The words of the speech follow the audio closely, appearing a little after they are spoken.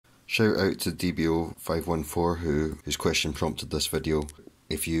Shout out to DBO514 whose question prompted this video.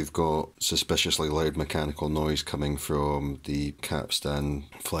 If you've got suspiciously loud mechanical noise coming from the capstan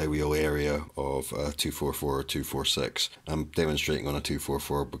flywheel area of a 244 or 246, I'm demonstrating on a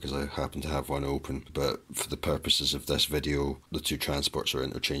 244 because I happen to have one open, but for the purposes of this video the two transports are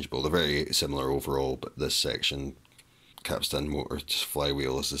interchangeable. They're very similar overall, but this section, capstan motor to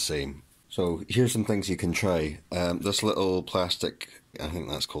flywheel, is the same. So here's some things you can try. This little plastic, I think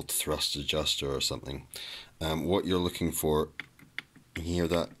that's called thrust adjuster or something. What you're looking for, you hear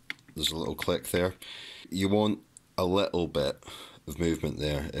that? There's a little click there. You want a little bit of movement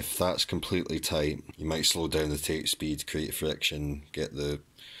there. If that's completely tight, you might slow down the tape speed, create friction, get the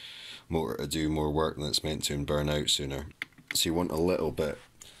motor to do more work than it's meant to and burn out sooner. So you want a little bit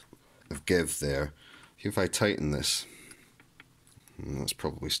of give there. If I tighten this, and that's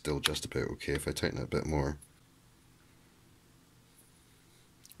probably still just about okay. If I tighten it a bit more.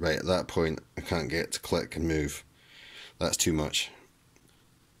 Right, at that point I can't get to click and move. That's too much.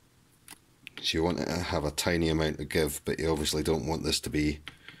 So you want it to have a tiny amount of give, but you obviously don't want this to be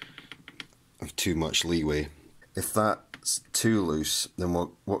of too much leeway. If that's too loose, then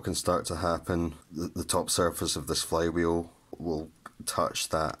what can start to happen, the top surface of this flywheel will touch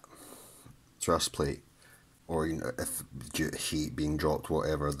that thrust plate. Or if due to heat being dropped,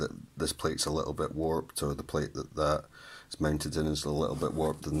 whatever, that this plate's a little bit warped, or the plate that is mounted in is a little bit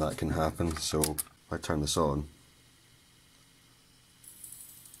warped, then that can happen. So if I turn this on,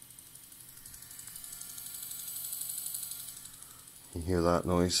 you hear that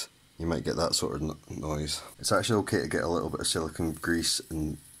noise? You might get that sort of noise. It's actually okay to get a little bit of silicone grease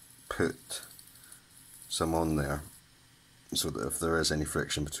and put some on there, so that if there is any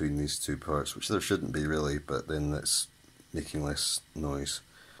friction between these two parts, which there shouldn't be really, but then it's making less noise.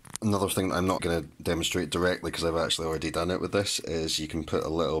 Another thing that I'm not going to demonstrate directly because I've actually already done it with this is you can put a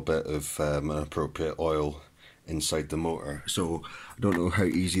little bit of an appropriate oil inside the motor. So I don't know how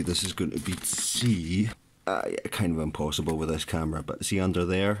easy this is going to be to see. Kind of impossible with this camera, but see under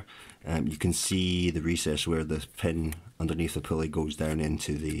there, you can see the recess where the pin underneath the pulley goes down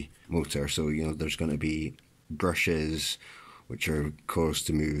into the motor. So there's going to be brushes which are caused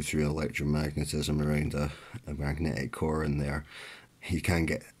to move through electromagnetism around a magnetic core in there. You can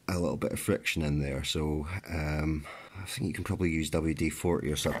get a little bit of friction in there, so I think you can probably use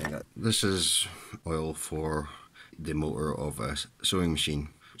WD-40 or something. This is oil for the motor of a sewing machine,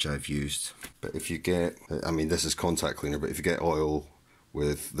 which I've used. But if you get, this is contact cleaner, but if you get oil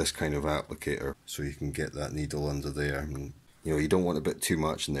with this kind of applicator, so you can get that needle under there, and you don't want a bit too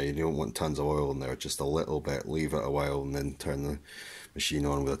much in there, you don't want tons of oil in there, just a little bit, leave it a while and then turn the machine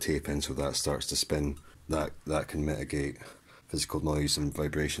on with a tape in so that starts to spin. That can mitigate physical noise and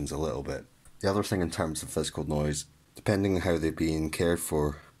vibrations a little bit. The other thing in terms of physical noise, depending on how they've been cared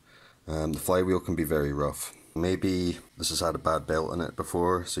for, the flywheel can be very rough. Maybe this has had a bad belt in it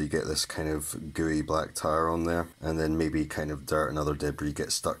before, so you get this kind of gooey black tire on there, and then maybe kind of dirt and other debris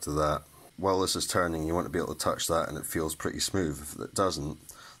gets stuck to that. While this is turning, you want to be able to touch that and it feels pretty smooth. If it doesn't,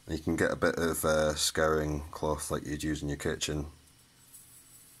 then you can get a bit of scouring cloth like you'd use in your kitchen.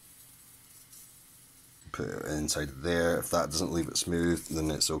 Put it inside there. If that doesn't leave it smooth,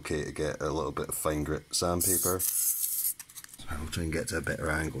 then it's okay to get a little bit of fine grit sandpaper. So I'll try and get to a better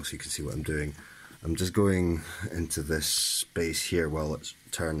angle so you can see what I'm doing. I'm just going into this space here while it's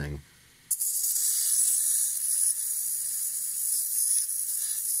turning.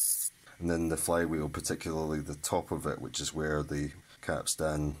 And then the flywheel, particularly the top of it, which is where the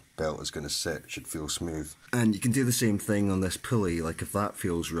capstan belt is going to sit, should feel smooth. And you can do the same thing on this pulley. Like if that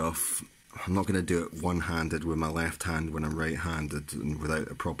feels rough, I'm not going to do it one-handed with my left hand when I'm right-handed and without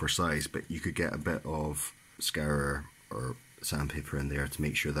a proper size, but you could get a bit of scourer or sandpaper in there to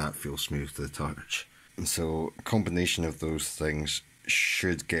make sure that feels smooth to the touch. And so a combination of those things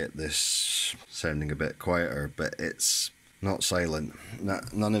should get this sounding a bit quieter, but it's not silent.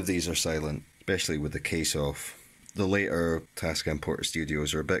 None of these are silent, especially with the case off. The later Tascam Porta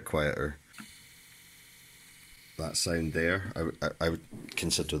Studios are a bit quieter. That sound there, I would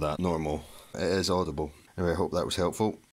consider that normal. It is audible. Anyway, I hope that was helpful.